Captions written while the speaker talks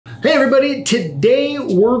everybody, today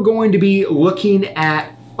we're going to be looking at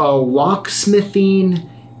a locksmithing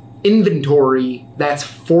inventory that's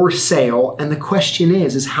for sale, and the question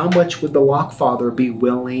is how much would the Lockfather be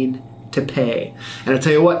willing to pay? And I'll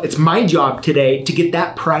tell you what, it's my job today to get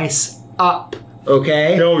that price up,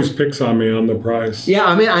 okay? He always picks on me on the price. Yeah,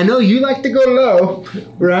 I mean, I know you like to go low,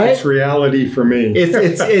 right? It's reality for me.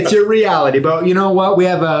 It's your reality, but you know what? We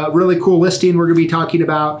have a really cool listing we're going to be talking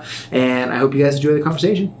about, and I hope you guys enjoy the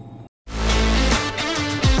conversation.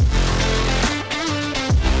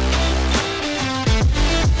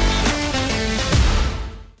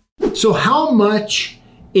 So how much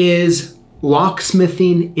is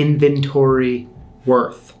locksmithing inventory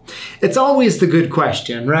worth? It's always the good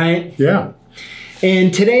question, right? Yeah.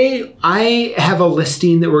 And today I have a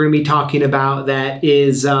listing that we're going to be talking about that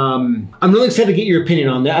is, I'm really excited to get your opinion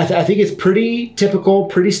on that. I think it's pretty typical,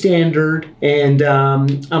 pretty standard, and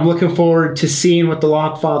I'm looking forward to seeing what the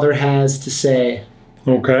Lockfather has to say.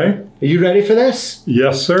 Okay. Are you ready for this?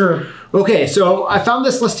 Yes, sir. Okay, so I found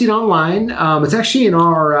this listing online. It's actually in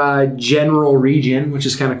our general region, which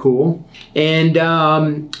is kind of cool. And,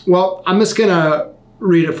 well, I'm just going to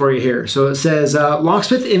read it for you here. So it says,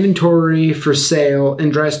 locksmith inventory for sale in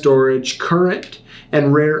dry storage, current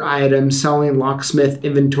and rare items, selling locksmith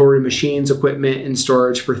inventory machines, equipment, and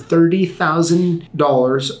storage for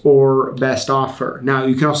 $30,000 or best offer. Now,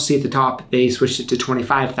 you can also see at the top, they switched it to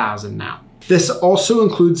 $25,000 now. This also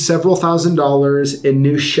includes several $1,000s in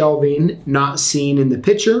new shelving not seen in the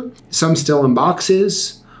picture, some still in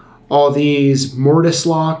boxes. All these mortise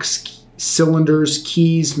locks, cylinders,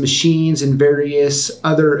 keys, machines, and various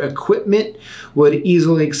other equipment would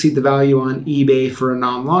easily exceed the value on eBay for a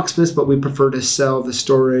non-locksmith, but we prefer to sell the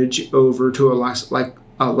storage over to a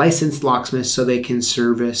licensed locksmith so they can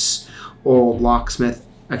service old locksmith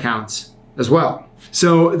accounts as well.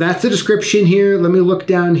 So that's the description here. Let me look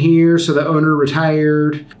down here. So the owner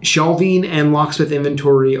retired. Shelving and locksmith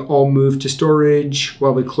inventory all moved to storage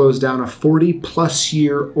while we close down a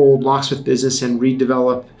 40-plus-year-old locksmith business and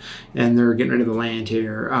redevelop, and they're getting rid of the land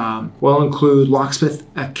here. We'll include locksmith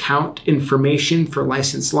account information for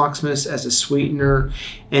licensed locksmiths as a sweetener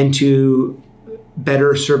and to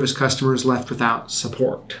better service customers left without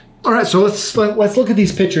support. All right, so let's look at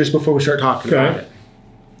these pictures before we start talking about it.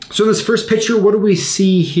 So in this first picture, what do we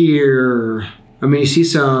see here? I mean, you see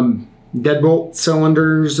some deadbolt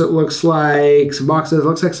cylinders, it looks like, some boxes, it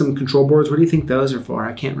looks like some control boards. What do you think those are for?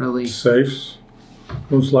 I can't really... Safes,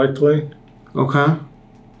 most likely. Okay.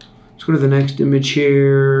 Let's go to the next image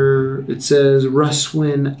here. It says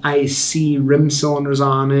Russwin IC rim cylinders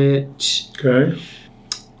on it. Okay.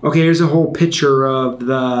 Okay, here's a whole picture of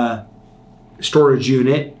the storage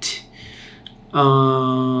unit.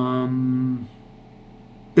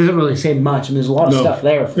 Doesn't really say much. I mean, there's a lot of stuff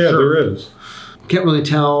there for sure. Yeah, there is. Can't really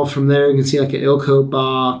tell from there. You can see like an Ilco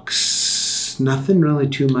box. Nothing really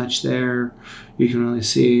too much there. You can really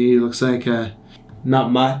see. It looks like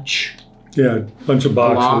not much. Yeah, a bunch of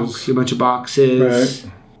boxes. A bunch of boxes.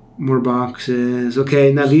 Right. More boxes.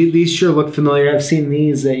 Okay, now these sure look familiar. I've seen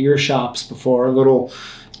these at your shops before. Little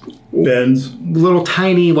bins. Little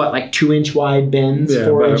tiny, what, like 2-inch wide bins,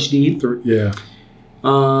 4-inch deep. Yeah.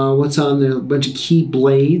 What's on there? A bunch of key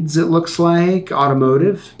blades, it looks like.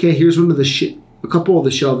 Automotive. Okay, here's one of the a couple of the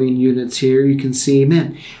shelving units here. You can see,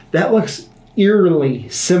 man, that looks eerily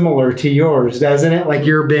similar to yours, doesn't it? Like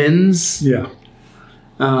your bins. Yeah.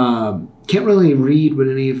 Can't really read what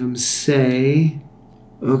any of them say.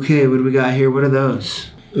 Okay, what do we got here? What are those?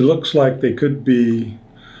 It looks like they could be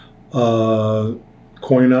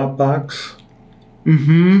coin out box.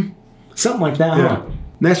 Mm-hmm. Something like that, huh?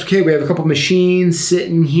 Next, okay, we have a couple machines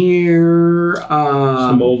sitting here.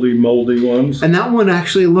 Some moldy ones. And that one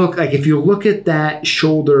actually look like, if you look at that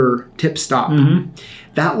shoulder tip stop,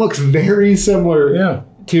 that looks very similar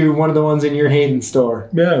to one of the ones in your Hayden store.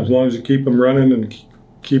 Yeah, as long as you keep them running and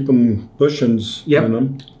keep them bushings in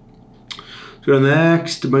them. So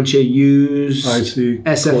next, a bunch of used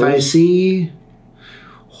SFIC,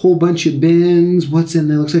 whole bunch of bins. What's in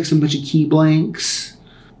there? Looks like some bunch of key blanks.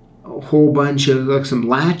 A whole bunch of, like, some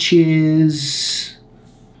latches,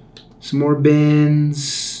 some more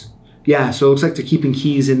bins. Yeah, so it looks like they're keeping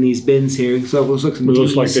keys in these bins here. So it looks like some It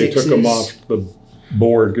looks like they took them off the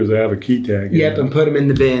board because they have a key tag. Yep, and put them in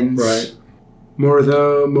the bins. Right. More of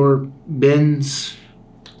those, more bins.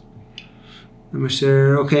 How much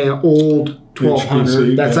there? Okay, an old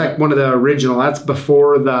 1200. That's like one of the original. That's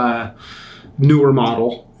before the newer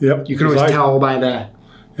model. Yep. You can always tell by the...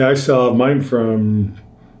 Yeah, I saw mine from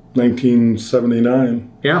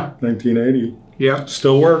 1979. Yeah. 1980. Yep.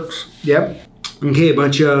 Still works. Yep. Okay, a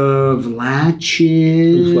bunch of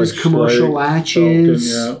latches, like commercial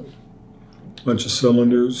latches. Falcon, Bunch of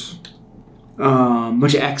cylinders.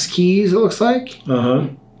 Bunch of X keys, it looks like. Uh-huh.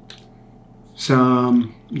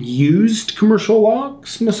 Some used commercial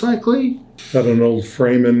locks, most likely. Got an old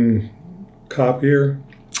framing copier.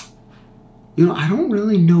 You know, I don't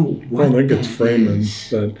really know what I don't think it's framing,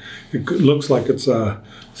 but it looks like it's a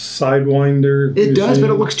Sidewinder. It does, but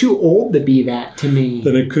it looks too old to be that to me.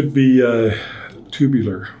 Then it could be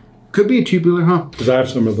tubular. Could be a tubular, huh? Because I have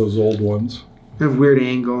some of those old ones. I have a weird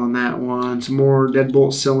angle on that one. Some more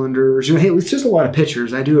deadbolt cylinders. You know, hey, it's just a lot of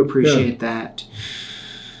pictures. I do appreciate that.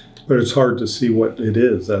 But it's hard to see what it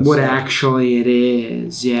is. That's what actually it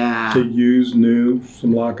is, yeah. To use new,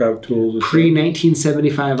 some lockout tools.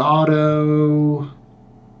 Pre-1975 auto.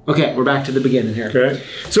 Okay, we're back to the beginning here. Okay.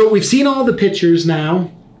 So we've seen all the pictures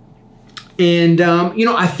now. And, you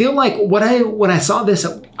know, I feel like when I saw this,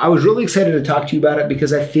 I was really excited to talk to you about it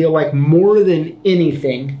because I feel like more than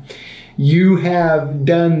anything, you have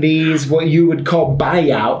done these, what you would call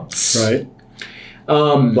buyouts. Right.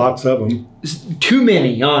 Lots of them. Too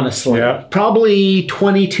many, honestly. Yeah. Probably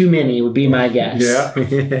 20 too many would be my guess. Yeah.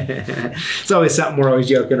 It's always something we're always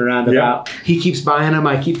joking around about. He keeps buying them.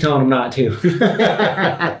 I keep telling him not to.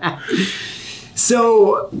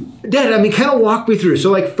 So, Dad, I mean, kind of walk me through. So,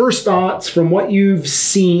 like, first thoughts from what you've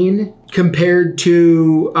seen compared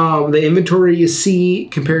to the inventory you see,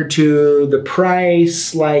 compared to the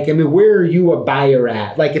price. Like, I mean, where are you a buyer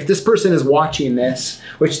at? Like, if this person is watching this,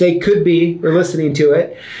 which they could be, or listening to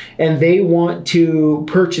it, and they want to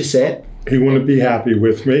purchase it. He wouldn't be happy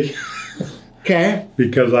with me. Okay.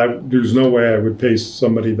 Because there's no way I would pay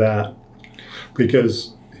somebody that.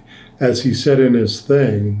 Because as he said in his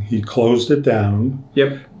thing, he closed it down.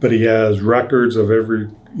 Yep. But he has records of every,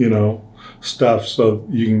 stuff so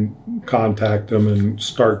you can contact them and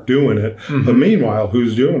start doing it. Mm-hmm. But meanwhile,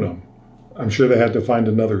 who's doing them? I'm sure they had to find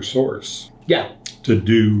another source. Yeah. To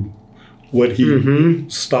do what he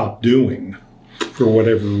stopped doing for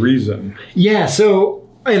whatever reason. Yeah, so,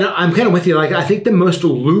 and I'm kind of with you. Like, I think the most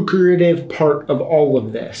lucrative part of all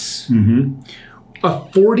of this, a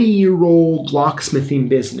 40-year-old locksmithing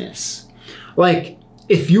business, like,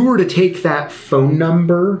 if you were to take that phone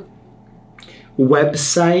number,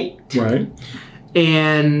 website, right,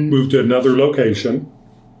 and move to another location.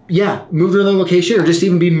 Yeah, move to another location or just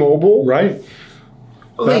even be mobile. Right.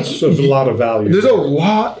 There's a lot of value. There's a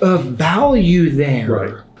lot of value there.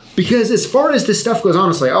 Right. Because as far as this stuff goes,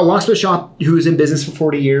 honestly, a locksmith shop who was in business for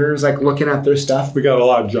 40 years, like looking at their stuff. We got a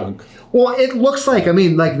lot of junk. Well, it looks like, I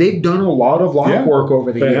mean, like they've done a lot of lock work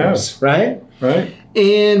over the years. Have. Right? Right.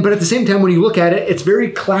 But at the same time, when you look at it, it's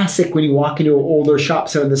very classic when you walk into an older shop,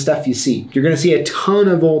 some of the stuff you see. You're going to see a ton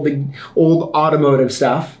of old automotive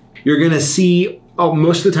stuff. You're going to see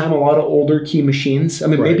most of the time a lot of older key machines. I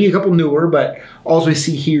mean, maybe a couple newer, but all we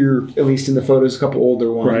see here, at least in the photos, a couple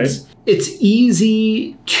older ones. Right. It's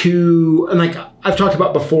easy to, and like I've talked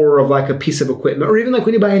about before, of like a piece of equipment, or even like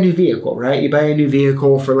when you buy a new vehicle, right? You buy a new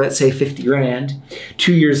vehicle for, let's say, 50 grand.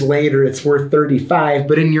 2 years later, it's worth 35,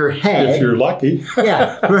 but in your head, if you're lucky,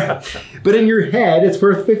 yeah, right. But in your head, it's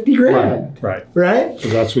worth 50 grand, right?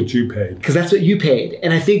 Because that's what you paid. Because that's what you paid,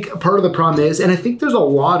 and I think part of the problem is, and I think there's a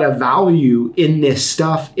lot of value in this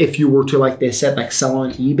stuff if you were to, like they said, like sell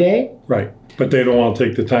on eBay, right? But they don't want to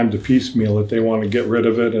take the time to piecemeal it. They want to get rid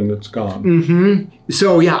of it and it's gone. Mm-hmm.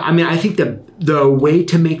 So, yeah, I mean, I think the way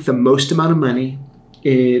to make the most amount of money,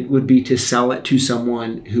 it would be to sell it to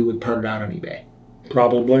someone who would put it out on eBay.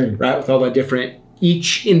 Probably. Right, with all the different,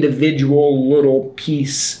 each individual little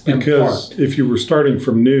piece and because part. If you were starting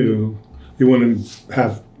from new, you wouldn't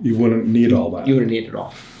need all that. You wouldn't need it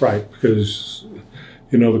all. Right, because,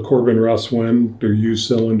 the Corbin Russ one, they're used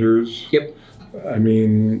cylinders. Yep. I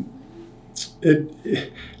mean,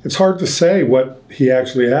 it's hard to say what he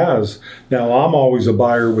actually has. Now, I'm always a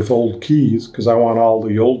buyer with old keys because I want all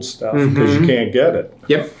the old stuff because you can't get it.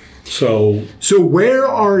 Yep. So where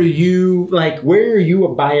are you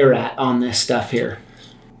a buyer at on this stuff here?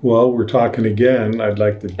 Well, we're talking again. I'd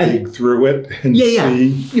like to dig through it and see.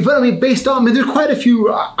 Yeah. But I mean, there's quite a few.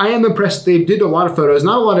 I am impressed. They did a lot of photos,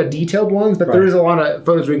 not a lot of detailed ones, but there is a lot of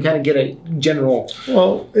photos where you can kind of get a general.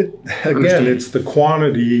 Well, it's the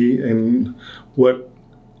quantity and what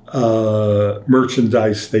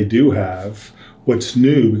merchandise they do have. What's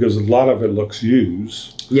new, because a lot of it looks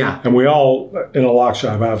used. Yeah. And we all, in a lock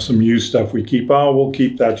shop, have some used stuff we keep. We'll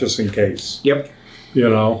keep that just in case. Yep.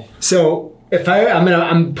 So.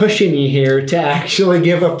 I'm pushing you here to actually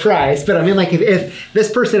give a price, but I mean, like if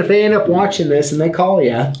this person, if they end up watching this and they call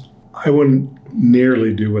you, I wouldn't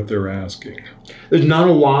nearly do what they're asking. There's not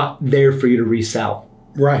a lot there for you to resell.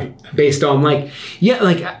 Right. Based on okay.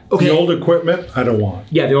 The old equipment, I don't want.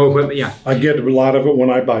 Yeah, the old equipment, yeah. I get a lot of it when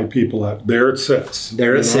I buy people out. There it sits.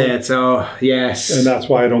 There it sits. Oh, yes. And that's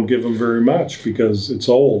why I don't give them very much, because it's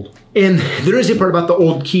old. And there is a part about the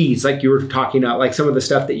old keys, like you were talking about, like some of the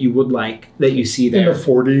stuff that you would like that you see there. In the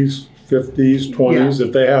 40s, 50s, 20s,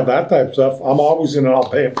 if they have that type of stuff, I'm always I'll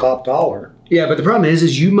pay a top dollar. Yeah, but the problem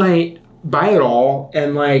is you might buy it all,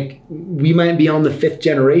 and we might be on the 5th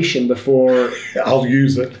generation before I'll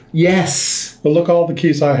use it. Yes. But look, all the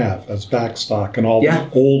keys I have as back stock, and all the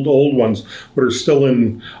old ones that are still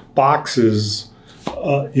in boxes,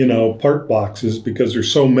 part boxes, because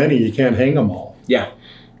there's so many you can't hang them all. Yeah.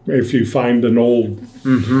 If you find an old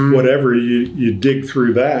whatever, you dig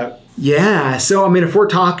through that. Yeah. So I mean, if we're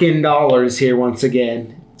talking dollars here once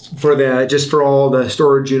again, for all the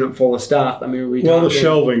storage unit full of stuff. I mean, the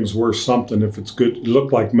shelving's worth something if it's good. It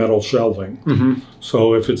look like metal shelving.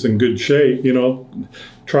 So if it's in good shape,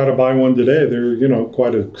 try to buy one today. They're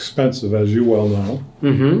quite expensive, as you well know.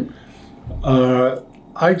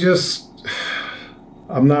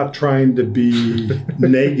 I'm not trying to be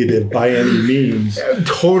negative by any means.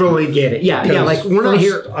 Totally get it. Yeah. We're not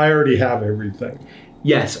here. I already have everything.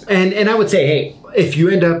 Yes, and I would say, hey, if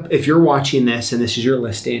you're watching this and this is your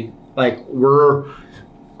listing, we're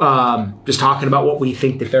just talking about what we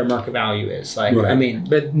think the fair market value is. Right. I mean,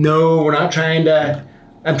 but no, we're not trying to.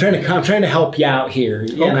 I'm trying to help you out here.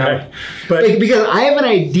 You know? But because I have an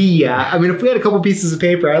idea. I mean, if we had a couple pieces of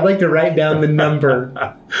paper, I'd like to write down the number.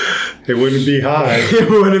 It wouldn't be high. It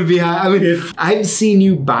wouldn't be high. I mean, I've seen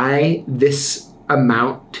you buy this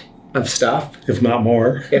amount of stuff, if not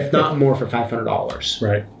more for $500.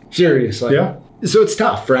 Right. Seriously. Yeah. So it's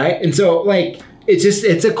tough, right? And so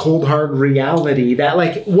it's a cold hard reality that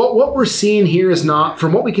what we're seeing here is not,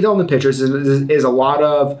 from what we can tell in the pictures, is a lot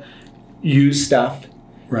of used stuff.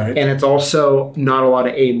 Right. And it's also not a lot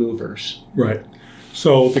of A movers. Right.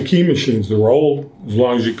 So the key machines, they're old. As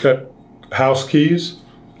long as you cut house keys,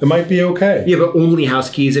 it might be okay. Yeah, but only house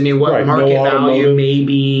keys. I mean, what market value?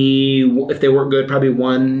 Maybe if they weren't good, probably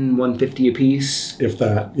 $150 a piece. If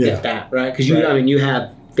that, yeah. If that, right? Because you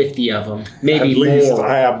have 50 of them, maybe more. At least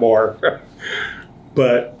I have more.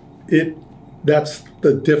 But that's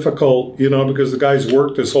the difficult, because the guy's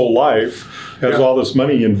worked his whole life, has all this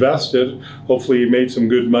money invested. Hopefully, he made some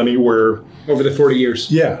good money over the 40 years.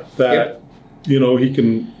 Yeah, he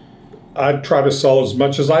can. I'd try to sell as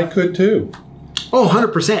much as I could too. Oh,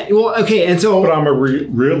 100%. Well, okay, and so... But I'm a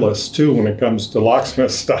realist, too, when it comes to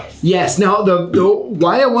locksmith stuff. Yes. Now, the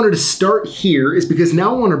why I wanted to start here is because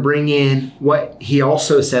now I want to bring in what he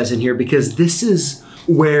also says in here, because this is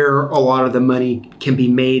where a lot of the money can be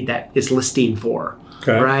made that is listing for,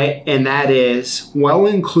 right? And that is,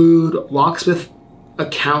 include locksmith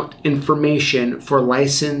account information for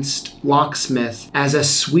licensed locksmith as a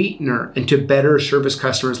sweetener and to better service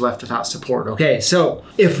customers left without support. Okay, so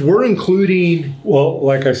if we're including... Well,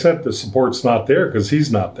 like I said, the support's not there because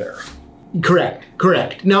he's not there.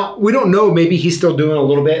 Correct. Now, we don't know. Maybe he's still doing a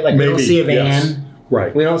little bit. We don't see a van. Yes.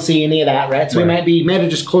 Right. We don't see any of that, right? So we might have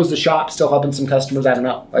just closed the shop, still helping some customers. I don't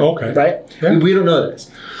know. Right? Yeah. We don't know this.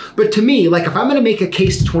 But to me, if I'm going to make a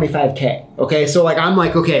case to $25K, okay, so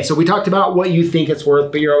okay, so we talked about what you think it's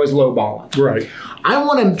worth, but you're always lowballing. Right. I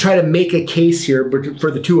want to try to make a case here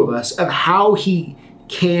for the two of us of how he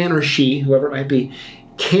can, or she, whoever it might be,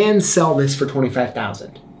 can sell this for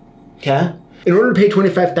 $25,000. Okay? In order to pay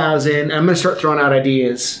 $25,000, I'm going to start throwing out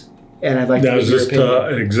ideas, and I'd like to get your opinion. Is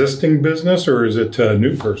this an existing business, or is it a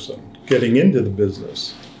new person getting into the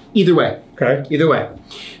business? Either way. Okay. Either way.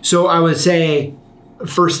 So I would say...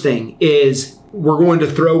 First thing is we're going to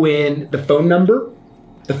throw in the phone number,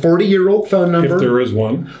 the 40-year-old phone number. If there is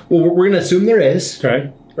one. Well, we're going to assume there is.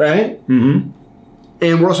 Okay. Right? Mm-hmm.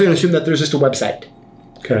 And we're also going to assume that there's just a website.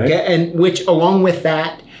 Okay. And which, along with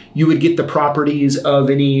that, you would get the properties of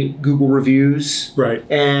any Google reviews. Right.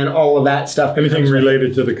 And all of that stuff. Anything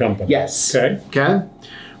related to the company. Yes. Okay.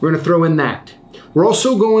 We're going to throw in that. We're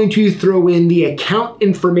also going to throw in the account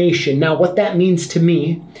information. Now, what that means to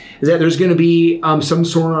me is that there's going to be some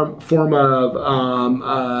form of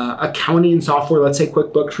accounting software, let's say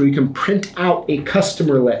QuickBooks, where you can print out a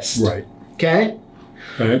customer list. Right. Okay?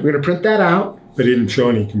 We're going to print that out. But he didn't show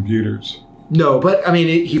any computers. No, but I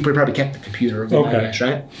mean, he probably kept the computer, I guess,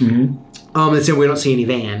 right? Mm-hmm. And so we don't see any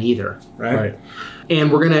van either, right?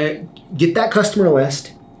 And we're going to get that customer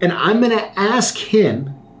list, and I'm going to ask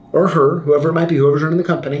him or her, whoever it might be, whoever's running the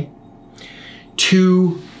company,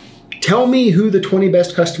 to Tell me who the 20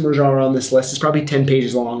 best customers are on this list. It's probably 10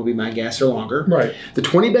 pages long, would be my guess, or longer. Right. The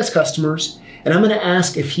 20 best customers, and I'm going to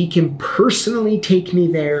ask if he can personally take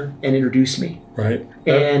me there and introduce me. Right.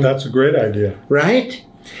 And that's a great idea. Right?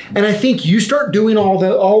 And I think you start doing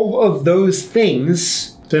all of those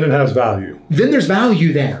things, then it has value. Then there's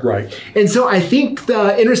value there. Right. And so I think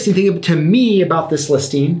the interesting thing to me about this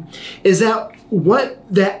listing is that what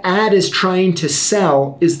the ad is trying to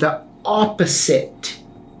sell is the opposite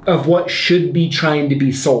of what should be trying to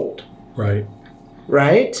be sold. Right.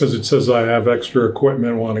 Right? Because it says I have extra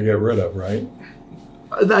equipment I want to get rid of, right?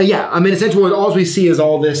 Yeah, I mean, essentially all we see is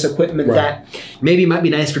all this equipment that maybe might be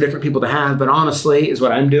nice for different people to have, but honestly is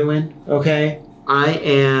what I'm doing, okay? I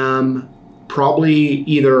am probably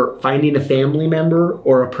either finding a family member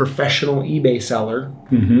or a professional eBay seller,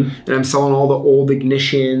 and I'm selling all the old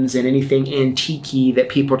ignitions and anything antique that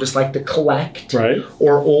people just like to collect,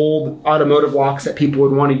 or old automotive locks that people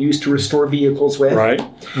would want to use to restore vehicles with. Right.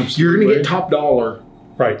 You're going to get top dollar.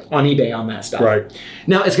 Right. On eBay on that stuff. Right.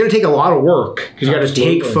 Now, it's going to take a lot of work because you got to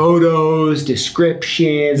take photos,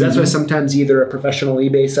 descriptions. That's why sometimes either a professional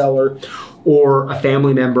eBay seller or a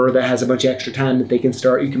family member that has a bunch of extra time that they can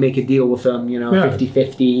start, you can make a deal with them,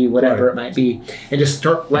 50-50, whatever it might be, and just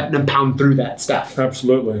start letting them pound through that stuff.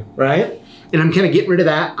 Absolutely. Right? And I'm kind of getting rid of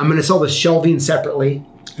that. I'm going to sell the shelving separately.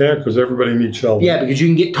 Yeah, because everybody needs shelving. Yeah, because you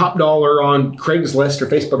can get top dollar on Craigslist or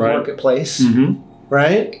Facebook Marketplace.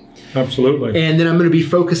 Right? Absolutely. And then I'm going to be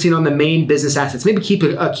focusing on the main business assets. Maybe keep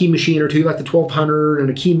a key machine or two, like the 1200 and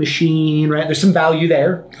a key machine, right? There's some value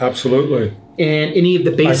there. Absolutely. And any of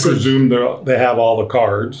the basic... I presume they have all the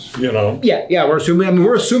cards, Yeah, we're assuming. I mean,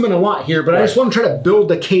 we're assuming a lot here, but I just want to try to build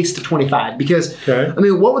a case to 25 because, I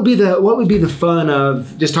mean, what would be the fun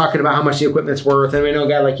of just talking about how much the equipment's worth? I mean, I know a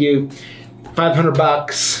guy like you,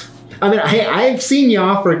 $500. I mean, hey, I've seen you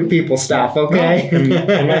offering people stuff, okay?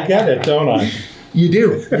 And I get it, don't I? You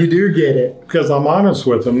do. You do get it. Because I'm honest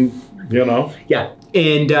with them, Yeah.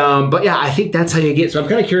 And, but yeah, I think that's how you get. So I'm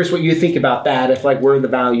kind of curious what you think about that, if like where the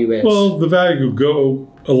value is. Well, the value would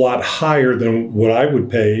go a lot higher than what I would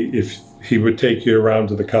pay if he would take you around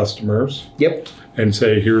to the customers. Yep. And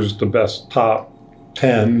say, here's the best top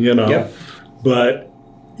 10, Yep. But,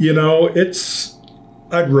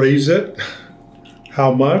 I'd raise it.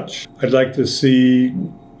 How much? I'd like to see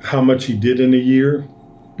how much he did in a year.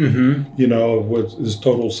 What his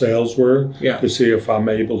total sales were, to see if I'm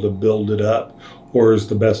able to build it up, or is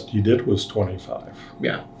the best you did was 25.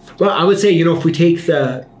 Yeah. Well, I would say, if we take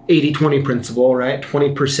the 80-20 principle, right?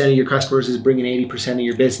 20% of your customers is bringing 80% of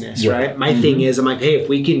your business, right? My thing is, I'm like, hey, if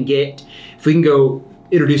we can go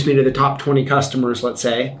introduce me to the top 20 customers, let's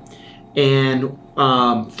say, and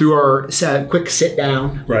through our quick sit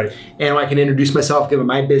down, and I can introduce myself, give them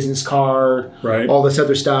my business card, all this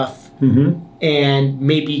other stuff, and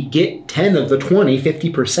maybe get 10 of the 20,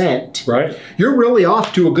 50%. Right. You're really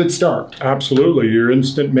off to a good start. Absolutely. You're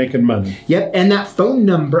instant making money. Yep. And that phone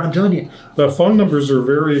number, I'm telling you. The phone numbers are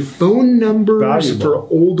very phone numbers valuable.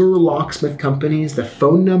 For older locksmith companies, the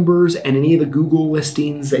phone numbers and any of the Google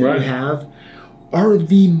listings that you have are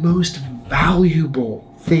the most valuable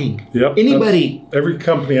thing. Yep. Anybody. Every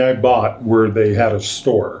company I bought where they had a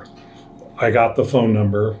store, I got the phone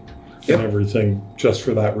number. And everything just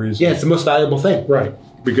for that reason. Yeah, it's the most valuable thing. Right.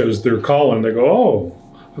 Because they're calling, they go, oh,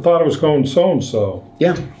 I thought it was going so-and-so.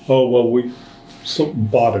 Yeah. Oh, well, we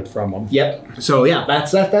bought it from them. Yep. So, yeah,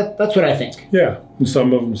 that's what I think. Yeah. And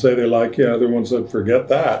some of them say they like, other ones said, forget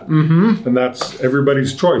that. And that's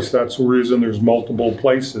everybody's choice. That's the reason there's multiple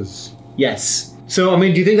places. Yes. So, I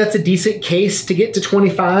mean, do you think that's a decent case to get to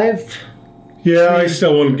 25? Yeah, I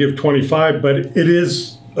still want to give 25, but it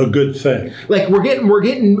is a good thing. Like we're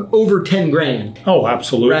getting over 10 grand. Oh,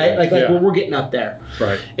 absolutely. Right? Like we're getting up there.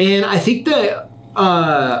 Right. And I think the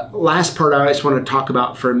last part I just want to talk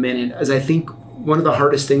about for a minute is I think one of the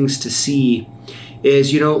hardest things to see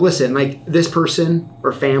is, listen, like this person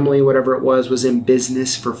or family, whatever it was in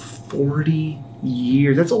business for 40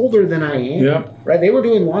 years. That's older than I am. Yeah. Right? They were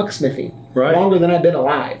doing locksmithing longer than I've been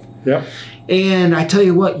alive. Yep. And I tell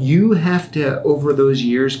you what, you have to, over those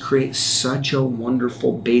years, create such a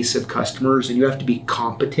wonderful base of customers, and you have to be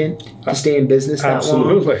competent to stay in business that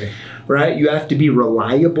long. Absolutely. Right? You have to be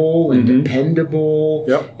reliable and dependable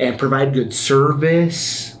and provide good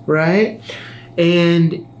service, right?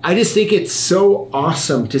 And I just think it's so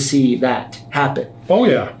awesome to see that happen. Oh,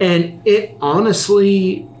 yeah. And it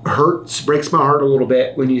honestly breaks my heart a little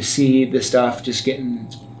bit when you see the stuff just getting...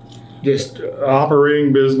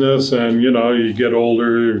 operating business, and you get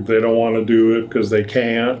older, they don't want to do it because they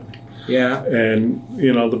can't. Yeah. And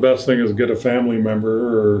the best thing is get a family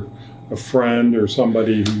member or a friend or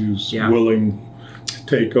somebody who's willing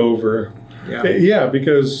take over. Yeah. Yeah,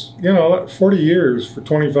 because, you know, 40 years for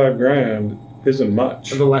 25 grand isn't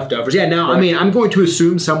much. The leftovers. Yeah, now, I mean, I'm going to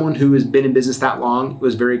assume someone who has been in business that long,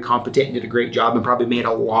 was very competent and did a great job and probably made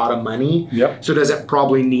a lot of money. Yep. So doesn't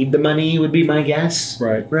probably need the money, would be my guess.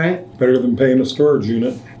 Right. Right? Better than paying a storage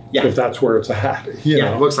unit. Yeah. If that's where it's at. You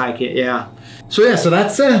know. It looks like it, yeah. So yeah, so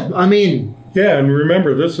that's, I mean. Yeah, and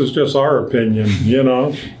remember, this is just our opinion, you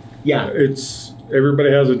know. Yeah.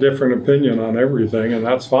 Everybody has a different opinion on everything, and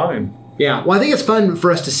that's fine. Yeah, well, I think it's fun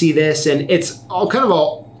for us to see this, and it's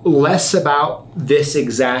all less about this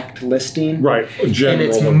exact listing. Right, and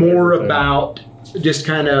it's more about just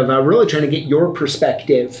kind of really trying to get your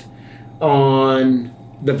perspective on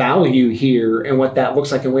the value here and what that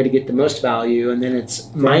looks like and a way to get the most value. And then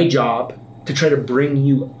it's my job to try to bring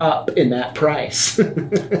you up in that price.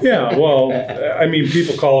 Yeah, well, I mean,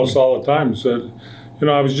 people call us all the time and said, you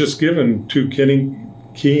know, I was just given 2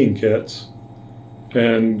 keying kits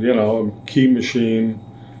and, you know, a key machine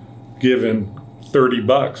given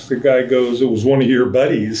 $30. The guy goes, it was one of your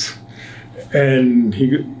buddies. And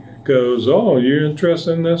he goes, oh, you're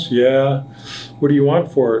interested in this? Yeah. What do you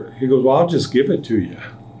want for it? He goes, well, I'll just give it to you.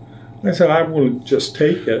 I said, I wouldn't just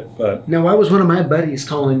take it, but... Now, why was one of my buddies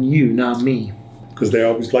calling you, not me? Because they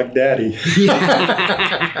always like daddy.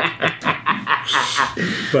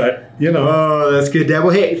 But, you know. Oh, that's good, Dad.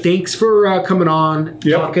 Well, hey, thanks for coming on,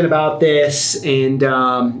 talking about this. And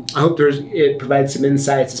I hope it provides some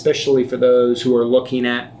insights, especially for those who are looking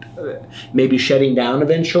at maybe shutting down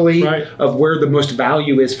eventually, of where the most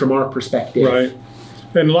value is from our perspective. Right.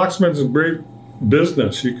 And locksmith's a great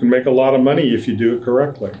business. You can make a lot of money if you do it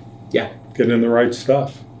correctly. Yeah. Get in the right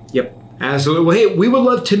stuff. Yep. Absolutely. Well, hey, we would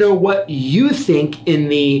love to know what you think in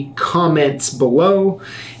the comments below.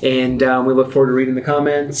 And we look forward to reading the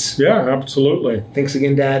comments. Yeah, absolutely. Thanks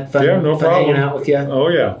again, Dad. Fun, no fun problem. hanging out with you. Oh,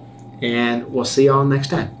 yeah. And we'll see you all next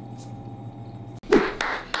time.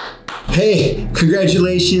 Hey,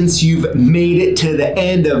 congratulations, you've made it to the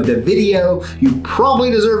end of the video. You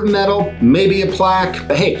probably deserve a medal, maybe a plaque,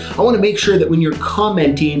 but hey, I wanna make sure that when you're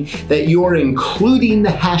commenting that you're including the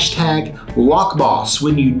hashtag Lockboss.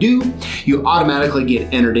 When you do, you automatically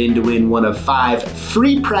get entered in to win one of 5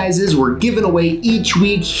 free prizes we're giving away each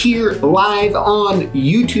week here live on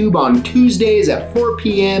YouTube on Tuesdays at 4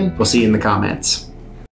 p.m. We'll see you in the comments.